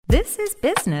This is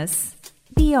Business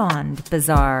Beyond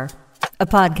Bizarre, a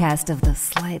podcast of the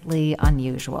slightly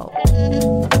unusual.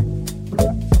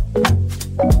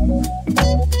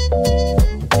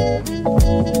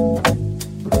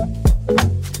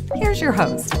 Here's your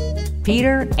host,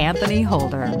 Peter Anthony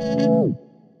Holder.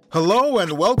 Hello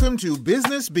and welcome to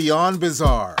Business Beyond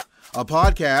Bizarre, a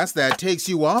podcast that takes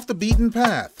you off the beaten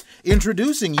path,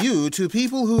 introducing you to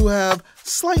people who have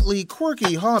slightly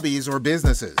quirky hobbies or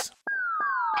businesses.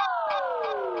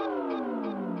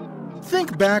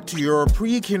 Think back to your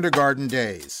pre-kindergarten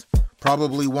days.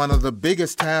 Probably one of the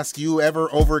biggest tasks you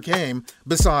ever overcame,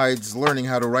 besides learning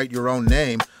how to write your own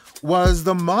name, was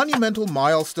the monumental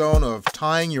milestone of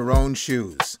tying your own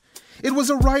shoes. It was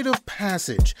a rite of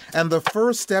passage and the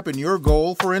first step in your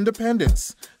goal for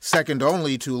independence, second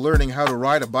only to learning how to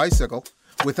ride a bicycle.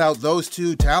 Without those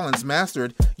two talents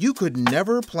mastered, you could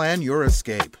never plan your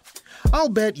escape. I'll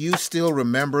bet you still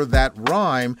remember that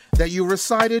rhyme that you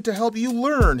recited to help you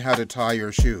learn how to tie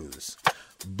your shoes.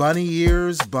 Bunny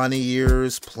ears,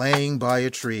 playing by a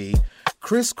tree,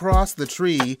 crisscross the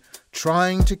tree,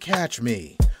 trying to catch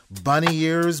me. Bunny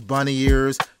ears,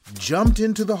 jumped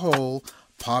into the hole,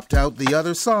 popped out the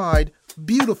other side,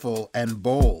 beautiful and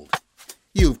bold.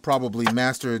 You've probably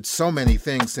mastered so many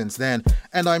things since then,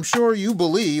 and I'm sure you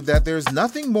believe that there's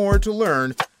nothing more to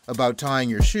learn about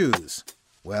tying your shoes.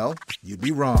 Well, you'd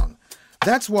be wrong.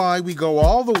 That's why we go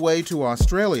all the way to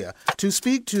Australia to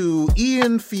speak to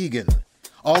Ian Fegan,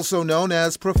 also known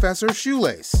as Professor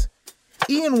Shoelace.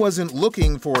 Ian wasn't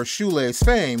looking for shoelace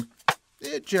fame.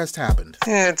 It just happened.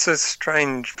 Yeah, it's a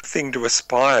strange thing to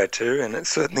aspire to, and it's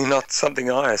certainly not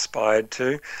something I aspired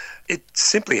to. It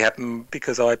simply happened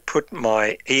because I put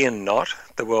my Ian knot,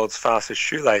 the world's fastest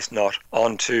shoelace knot,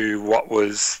 onto what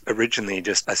was originally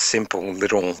just a simple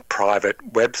little private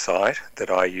website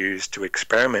that I used to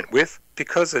experiment with.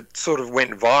 Because it sort of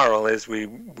went viral, as we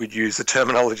would use the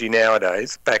terminology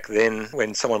nowadays, back then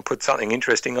when someone put something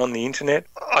interesting on the internet,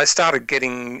 I started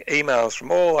getting emails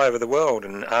from all over the world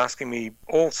and asking me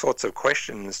all sorts of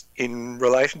questions in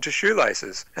relation to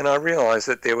shoelaces. And I realised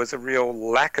that there was a real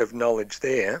lack of knowledge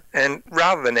there. And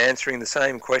rather than answering the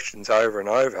same questions over and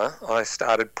over, I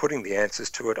started putting the answers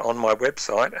to it on my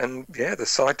website. And yeah, the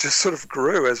site just sort of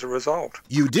grew as a result.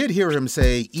 You did hear him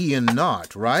say Ian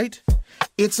knot, right?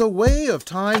 It's a way of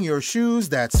tying your shoes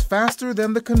that's faster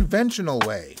than the conventional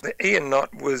way. The Ian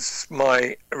knot was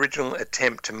my original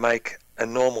attempt to make a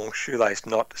normal shoelace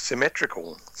knot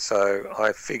symmetrical. So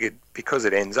I figured because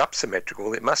it ends up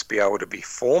symmetrical, it must be able to be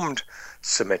formed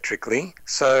symmetrically.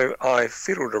 So I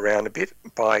fiddled around a bit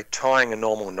by tying a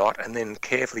normal knot and then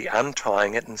carefully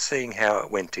untying it and seeing how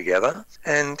it went together.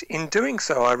 And in doing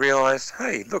so, I realised,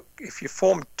 hey, look, if you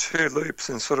form two loops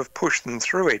and sort of push them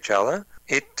through each other,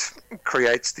 it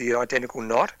creates the identical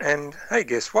knot, and hey,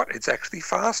 guess what? It's actually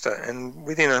faster. And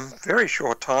within a very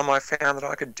short time, I found that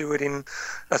I could do it in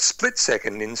a split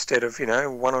second instead of,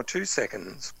 1 or 2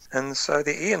 seconds. And so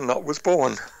the Ian knot was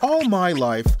born. All my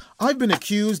life, I've been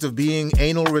accused of being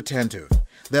anal retentive,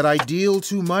 that I deal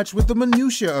too much with the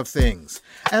minutiae of things.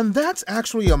 And that's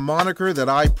actually a moniker that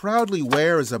I proudly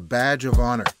wear as a badge of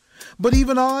honor. But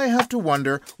even I have to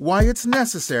wonder why it's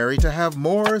necessary to have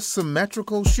more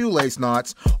symmetrical shoelace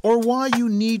knots or why you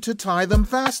need to tie them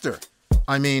faster.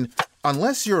 I mean,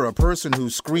 unless you're a person who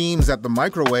screams at the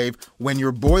microwave when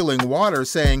you're boiling water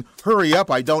saying, "Hurry up,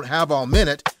 I don't have all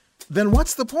minute," then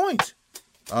what's the point?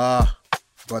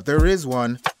 But there is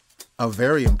one. A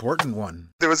very important one.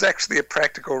 There was actually a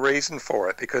practical reason for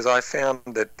it, because I found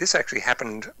that this actually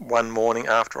happened one morning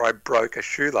after I broke a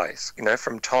shoelace.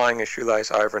 From tying a shoelace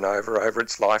over and over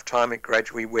its lifetime, it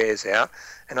gradually wears out.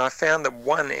 And I found that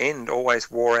one end always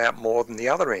wore out more than the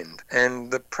other end.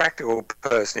 And the practical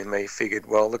person in me figured,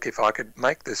 well, look, if I could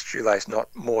make this shoelace knot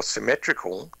more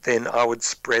symmetrical, then I would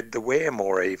spread the wear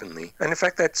more evenly. And in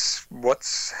fact, that's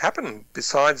what's happened.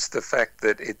 Besides the fact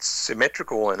that it's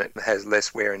symmetrical and it has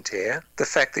less wear and tear, the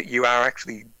fact that you are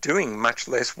actually doing much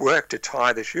less work to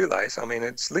tie the shoelace. I mean,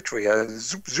 it's literally a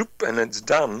zoop, zoop, and it's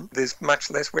done. There's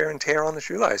much less wear and tear on the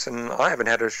shoelace. And I haven't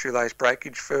had a shoelace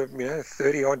breakage for,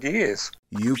 30-odd years.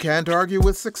 You can't argue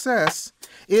with success.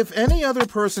 If any other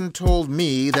person told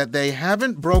me that they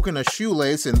haven't broken a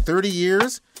shoelace in 30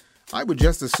 years, I would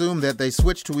just assume that they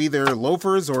switched to either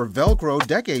loafers or Velcro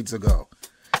decades ago.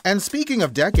 And speaking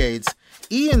of decades,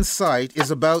 Ian's site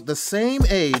is about the same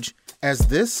age as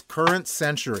this current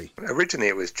century. Originally,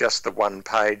 it was just the one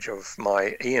page of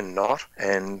my Ian knot,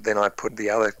 and then I put the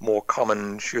other more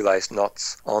common shoelace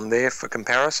knots on there for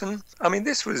comparison. I mean,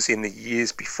 this was in the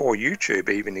years before YouTube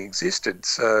even existed,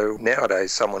 so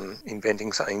nowadays someone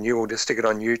inventing something new will just stick it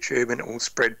on YouTube and it will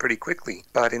spread pretty quickly.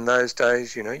 But in those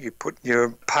days, you put your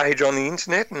page on the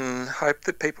internet and hope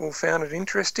that people found it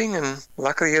interesting, and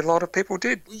luckily a lot of people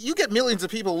did. You get millions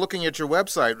of people looking at your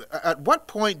website. At what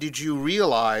point did you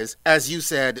realize, as you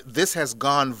said, this has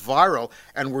gone viral,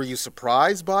 and were you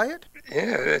surprised by it?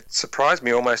 Yeah, it surprised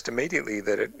me almost immediately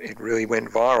that it really went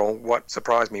viral. What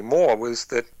surprised me more was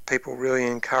that people really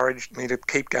encouraged me to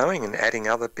keep going and adding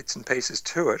other bits and pieces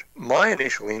to it. My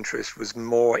initial interest was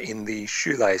more in the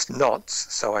shoelace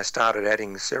knots, so I started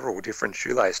adding several different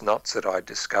shoelace knots that I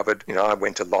discovered. I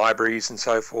went to libraries and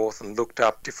so forth and looked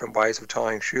up different ways of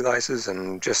tying shoelaces,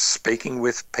 and just speaking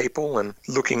with people and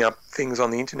looking up things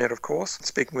on the internet, of course,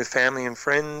 speaking with family and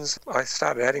friends. I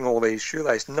started adding all these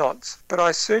shoelace knots, but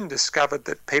I soon discovered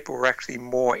that people were actually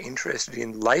more interested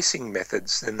in lacing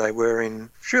methods than they were in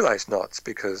shoelace knots,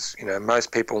 because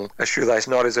most people, a shoelace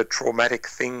knot is a traumatic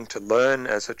thing to learn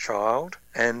as a child,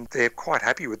 and they're quite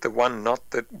happy with the one knot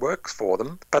that works for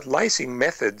them. But lacing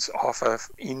methods offer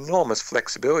enormous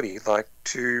flexibility, like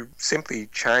to simply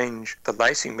change the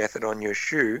lacing method on your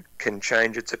shoe can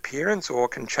change its appearance or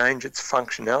can change its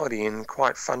functionality in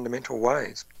quite fundamental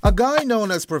ways. A guy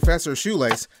known as Professor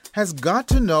Shoelace has got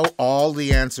to know all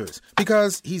the answers,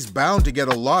 because he's bound to get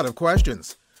a lot of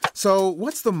questions. So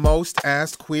what's the most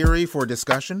asked query for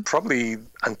discussion? Probably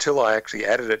until I actually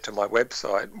added it to my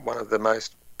website, one of the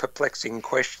most perplexing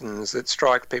questions that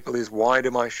strike people is, why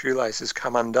do my shoelaces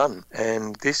come undone?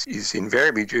 And this is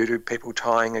invariably due to people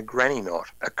tying a granny knot.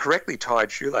 A correctly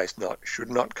tied shoelace knot should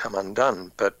not come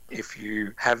undone, but if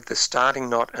you have the starting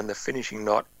knot and the finishing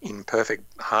knot in perfect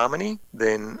harmony,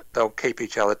 then they'll keep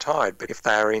each other tied. But if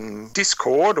they're in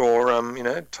discord or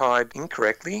tied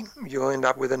incorrectly, you'll end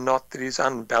up with a knot that is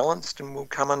unbalanced and will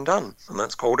come undone, and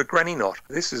that's called a granny knot.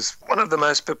 This is one of the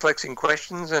most perplexing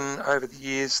questions, and over the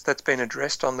years that's been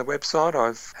addressed on the website.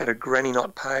 I've had a granny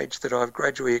knot page that I've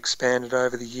gradually expanded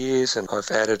over the years, and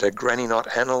I've added a granny knot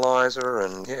analyzer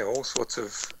and all sorts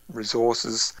of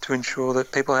resources to ensure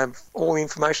that people have all the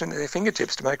information at their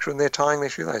fingertips to make sure they're tying their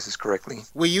shoelaces correctly.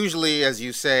 We usually, as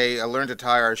you say, learn to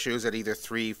tie our shoes at either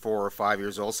 3, 4, or 5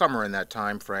 years old, somewhere in that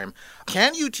time frame.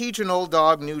 Can you teach an old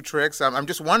dog new tricks? I'm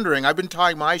just wondering. I've been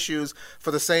tying my shoes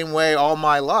for the same way all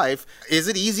my life. Is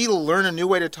it easy to learn a new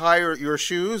way to tie your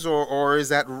shoes, or is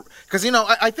that... Because,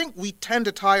 I think we tend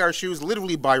to tie our shoes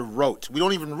literally by rote. We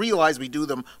don't even realize we do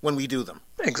them when we do them.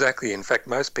 Exactly. In fact,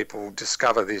 most people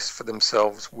discover this for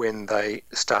themselves when they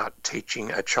start teaching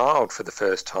a child for the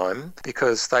first time,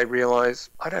 because they realise,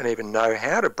 I don't even know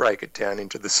how to break it down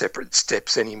into the separate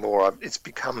steps anymore. It's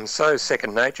become so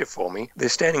second nature for me. They're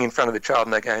standing in front of the child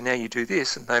and they go, now you do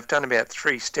this, and they've done about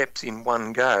 3 steps in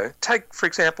one go. Take, for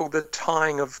example, the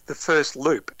tying of the first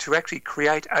loop. To actually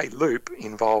create a loop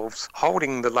involves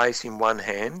holding the lace in one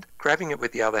hand, grabbing it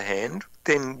with the other hand,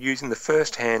 then using the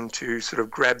first hand to sort of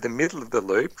grab the middle of the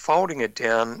loop, folding it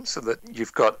down so that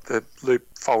you've got the loop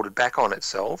folded back on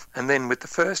itself, and then with the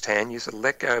first hand you sort of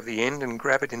let go of the end and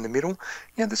grab it in the middle.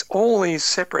 There's all these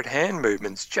separate hand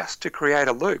movements just to create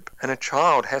a loop, and a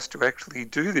child has to actually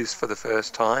do this for the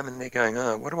first time, and they're going,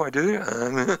 what do I do?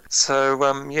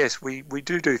 Yes, we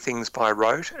do things by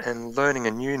rote, and learning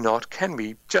a new knot can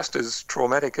be just as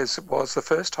traumatic as it was the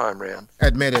first time round.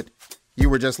 Admit it. You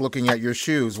were just looking at your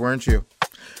shoes, weren't you?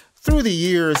 Through the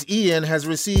years, Ian has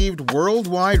received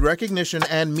worldwide recognition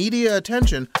and media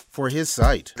attention for his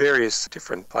site. Various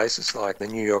different places like the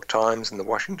New York Times and the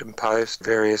Washington Post,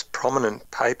 various prominent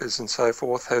papers and so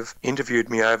forth have interviewed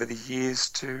me over the years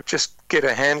to just get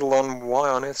a handle on why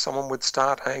on earth someone would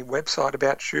start a website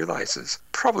about shoelaces.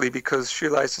 Probably because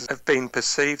shoelaces have been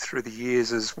perceived through the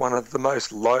years as one of the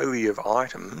most lowly of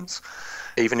items.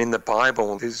 Even in the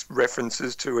Bible, there's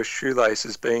references to a shoelace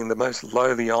as being the most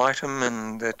lowly item,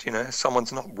 and that,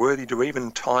 someone's not worthy to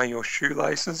even tie your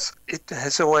shoelaces. It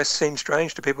has always seemed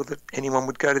strange to people that anyone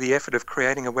would go to the effort of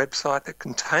creating a website that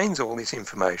contains all this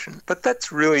information. But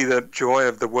that's really the joy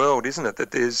of the world, isn't it?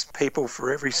 That there's people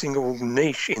for every single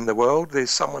niche in the world.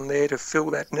 There's someone there to fill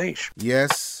that niche.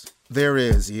 Yes, there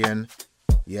is, Ian.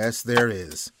 Yes, there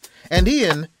is. And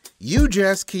Ian, you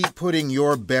just keep putting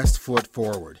your best foot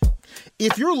forward.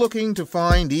 If you're looking to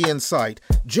find Ian's site,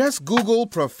 just Google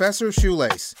Professor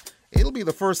Shoelace. It'll be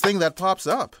the first thing that pops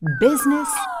up. Business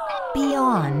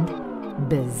beyond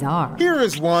bizarre. Here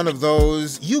is one of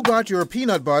those you got your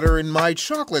peanut butter in my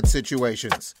chocolate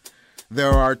situations.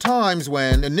 There are times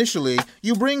when, initially,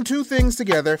 you bring two things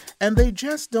together and they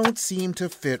just don't seem to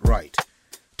fit right.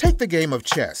 Take the game of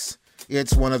chess.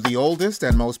 It's one of the oldest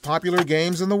and most popular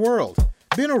games in the world.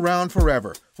 Been around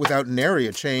forever, without nary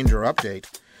a change or update.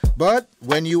 But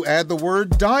when you add the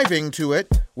word diving to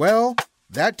it, well,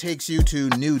 that takes you to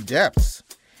new depths.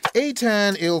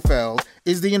 Eitan Ilfeld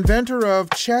is the inventor of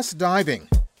chess diving.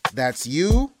 That's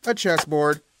you, a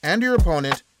chessboard, and your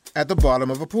opponent at the bottom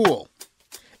of a pool.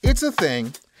 It's a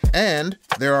thing, and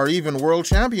there are even world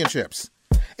championships.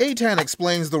 Eitan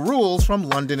explains the rules from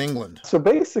London, England. So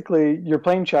basically, you're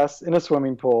playing chess in a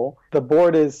swimming pool. The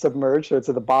board is submerged, so it's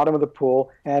at the bottom of the pool.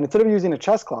 And instead of using a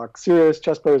chess clock, serious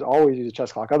chess players always use a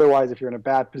chess clock. Otherwise, if you're in a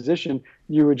bad position,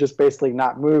 you would just basically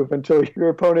not move until your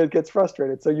opponent gets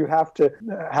frustrated. So you have to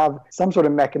have some sort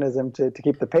of mechanism to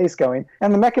keep the pace going.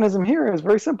 And the mechanism here is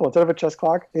very simple. Instead of a chess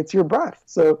clock, it's your breath.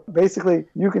 So basically,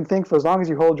 you can think for as long as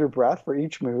you hold your breath for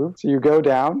each move. So you go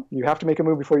down, you have to make a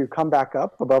move before you come back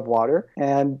up above water.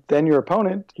 And then your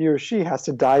opponent, he or she, has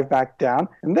to dive back down.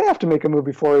 And they have to make a move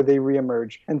before they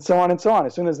reemerge. And so on and so on.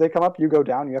 As soon as they come up, you go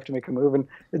down, you have to make a move. And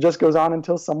it just goes on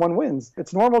until someone wins.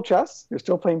 It's normal chess. You're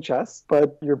still playing chess,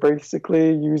 but you're basically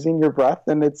using your breath,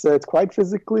 and it's quite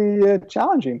physically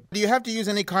challenging. Do you have to use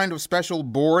any kind of special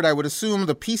board? I would assume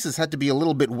the pieces had to be a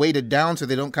little bit weighted down so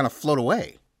they don't kind of float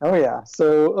away. Oh, yeah.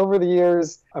 So over the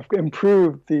years, I've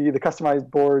improved the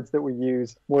customized boards that we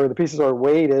use where the pieces are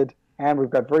weighted, and we've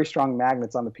got very strong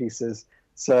magnets on the pieces.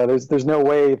 So there's no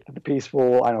way that the piece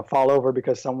will, fall over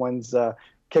because someone's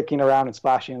kicking around and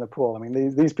splashing in the pool. I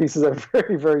mean, these pieces are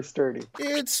very, very sturdy.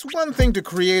 It's one thing to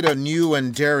create a new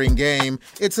and daring game.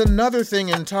 It's another thing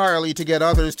entirely to get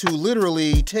others to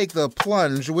literally take the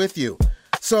plunge with you.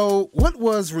 So what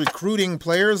was recruiting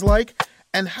players like?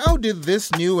 And how did this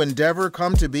new endeavor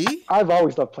come to be? I've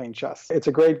always loved playing chess. It's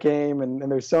a great game, and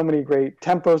there's so many great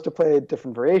tempos to play,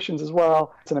 different variations as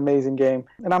well. It's an amazing game.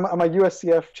 And I'm a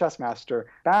USCF chess master.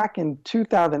 Back in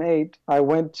 2008, I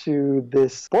went to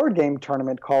this board game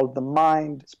tournament called the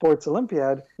Mind Sports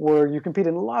Olympiad, where you compete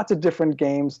in lots of different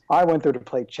games. I went there to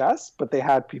play chess, but they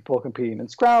had people competing in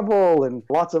Scrabble and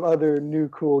lots of other new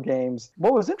cool games.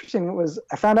 What was interesting was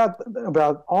I found out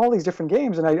about all these different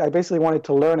games, and I basically wanted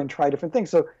to learn and try different things.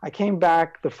 So I came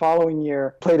back the following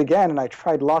year, played again, and I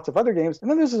tried lots of other games. And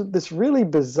then there's this really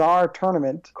bizarre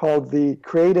tournament called the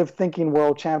Creative Thinking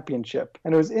World Championship.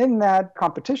 And it was in that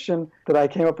competition that I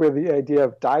came up with the idea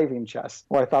of diving chess,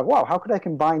 where I thought, wow, how could I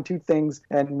combine two things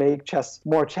and make chess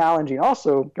more challenging?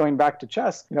 Also, going back to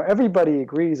chess, everybody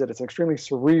agrees that it's an extremely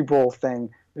cerebral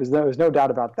thing. There's no doubt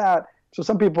about that. So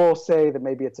some people say that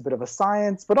maybe it's a bit of a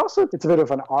science, but also it's a bit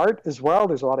of an art as well.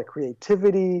 There's a lot of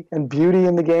creativity and beauty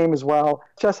in the game as well.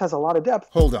 Chess has a lot of depth.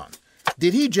 Hold on.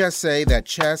 Did he just say that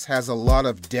chess has a lot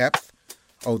of depth?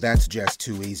 Oh, that's just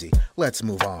too easy. Let's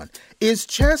move on. Is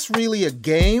chess really a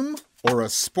game or a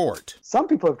sport? Some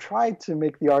people have tried to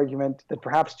make the argument that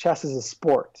perhaps chess is a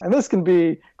sport. And this can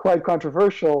be quite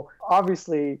controversial.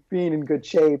 Obviously, being in good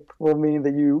shape will mean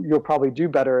that you'll probably do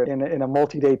better in a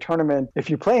multi-day tournament. If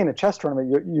you play in a chess tournament,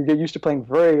 you get used to playing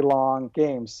very long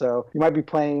games. So you might be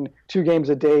playing 2 games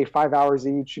a day, 5 hours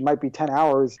each. You might be 10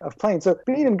 hours of playing. So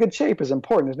being in good shape is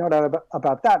important. There's no doubt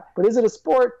about that. But is it a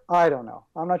sport? I don't know.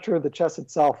 I'm not sure the chess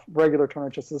itself, regular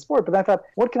tournament chess, is a sport. But I thought,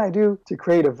 what can I do to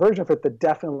create a version of it that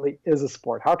definitely is a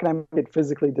sport? How can I make it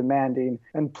physically demanding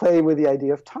and play with the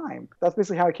idea of time? That's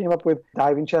basically how I came up with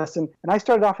diving chess. And I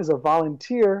started off as a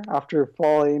volunteer after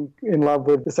falling in love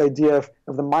with this idea of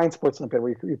the Mind Sports Olympiad,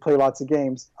 where you play lots of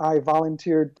games. I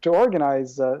volunteered to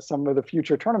organize some of the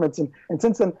future tournaments. And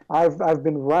since then, I've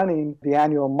been running the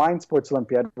annual Mind Sports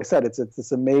Olympiad. Like I said, it's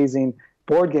this amazing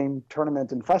board game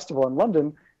tournament and festival in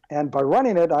London. And by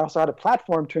running it, I also had a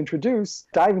platform to introduce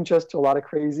diving chess to a lot of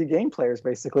crazy game players,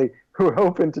 basically, who are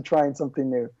open to trying something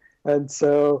new. And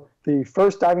so the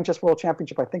first Diving Chess World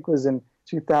Championship, I think, was in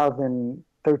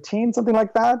 2013, something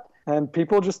like that. And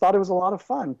people just thought it was a lot of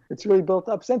fun. It's really built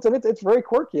up since. And it's very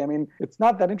quirky. I mean, it's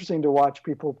not that interesting to watch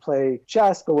people play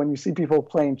chess, but when you see people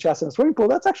playing chess in a swimming pool,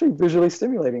 that's actually visually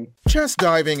stimulating. Chess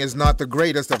diving is not the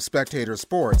greatest of spectator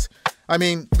sports. I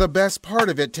mean, the best part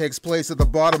of it takes place at the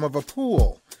bottom of a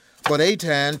pool. But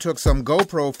Eitan took some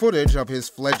GoPro footage of his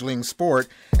fledgling sport,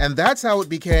 and that's how it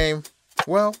became,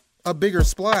 well, a bigger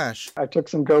splash. I took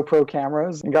some GoPro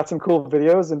cameras and got some cool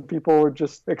videos, and people were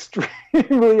just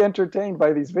extremely entertained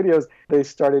by these videos. They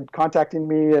started contacting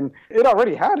me, and it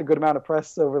already had a good amount of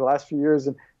press over the last few years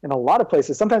in a lot of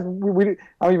places. Sometimes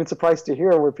I'm even surprised to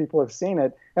hear where people have seen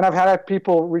it. And I've had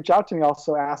people reach out to me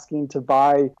also asking to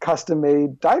buy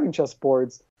custom-made diving chess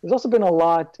boards. There's also been a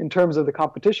lot in terms of the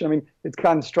competition. I mean, it's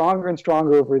gotten stronger and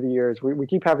stronger over the years. We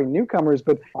keep having newcomers,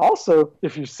 but also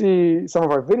if you see some of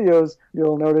our videos,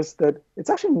 you'll notice that it's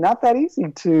actually not that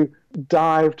easy to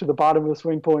dive to the bottom of the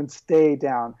swimming pool and stay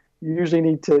down. You usually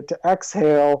need to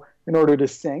exhale in order to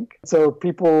sink. So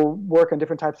people work on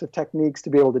different types of techniques to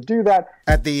be able to do that.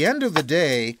 At the end of the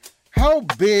day, how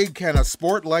big can a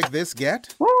sport like this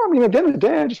get? Well, I mean, at the end of the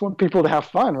day, I just want people to have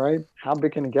fun, right? How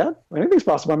big can it get? Anything's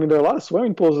possible. I mean, there are a lot of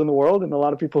swimming pools in the world and a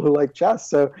lot of people who like chess.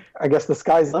 So I guess the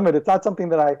sky's the limit. It's not something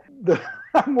that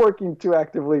I'm working too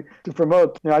actively to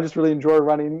promote. I just really enjoy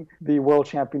running the World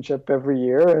Championship every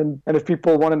year. And if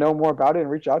people want to know more about it and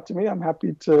reach out to me, I'm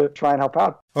happy to try and help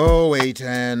out. Oh,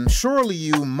 Eitan, surely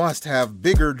you must have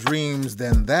bigger dreams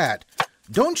than that.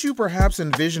 Don't you perhaps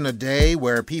envision a day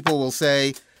where people will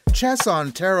say, chess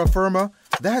on terra firma?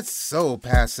 That's so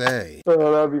passé. So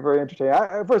that would be very entertaining.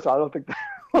 First of all, I don't think that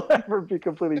will ever be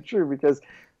completely true because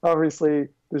obviously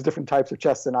there's different types of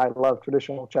chess and I love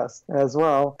traditional chess as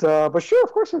well. But sure,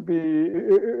 of course it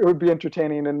would be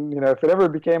entertaining. And, if it ever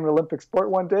became an Olympic sport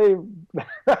one day,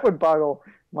 that would boggle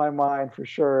my mind for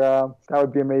sure. That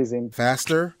would be amazing.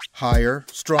 Faster, higher,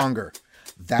 stronger.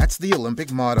 That's the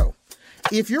Olympic motto.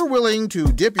 If you're willing to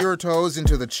dip your toes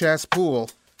into the chess pool,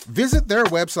 visit their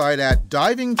website at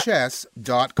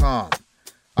divingchess.com.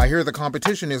 I hear the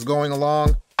competition is going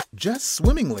along just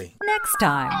swimmingly. Next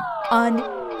time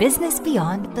on Business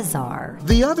Beyond Bizarre.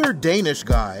 The Other Danish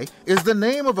Guy is the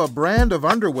name of a brand of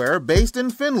underwear based in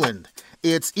Finland.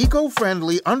 It's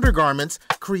eco-friendly undergarments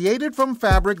created from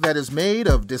fabric that is made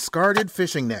of discarded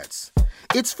fishing nets.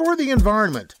 It's for the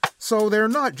environment, so they're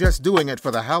not just doing it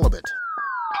for the halibut.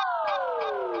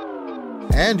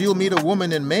 And you'll meet a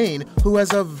woman in Maine who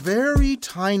has a very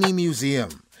tiny museum.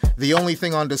 The only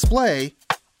thing on display,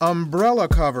 umbrella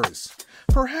covers.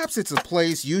 Perhaps it's a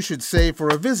place you should save for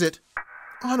a visit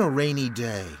on a rainy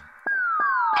day.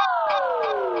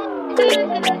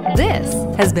 This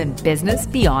has been Business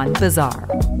Beyond Bizarre,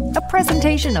 a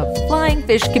presentation of Flying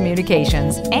Fish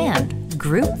Communications and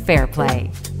Group Fair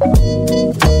Play.